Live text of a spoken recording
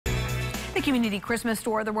The community Christmas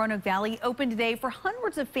store, the Roanoke Valley, opened today for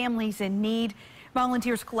hundreds of families in need.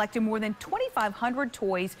 Volunteers collected more than 2,500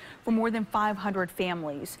 toys for more than 500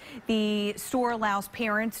 families. The store allows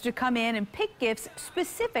parents to come in and pick gifts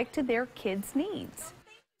specific to their kids' needs.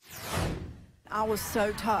 I was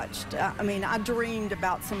so touched. I mean, I dreamed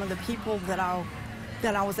about some of the people that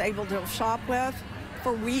I was able to shop with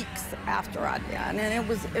for weeks after I did, and it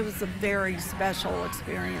was a very special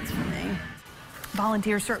experience for me.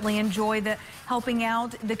 Volunteers certainly enjoy the helping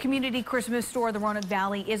out. The community Christmas store, the Roanoke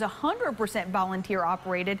Valley, is 100% volunteer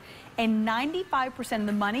operated, and 95% of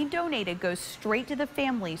the money donated goes straight to the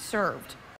families served.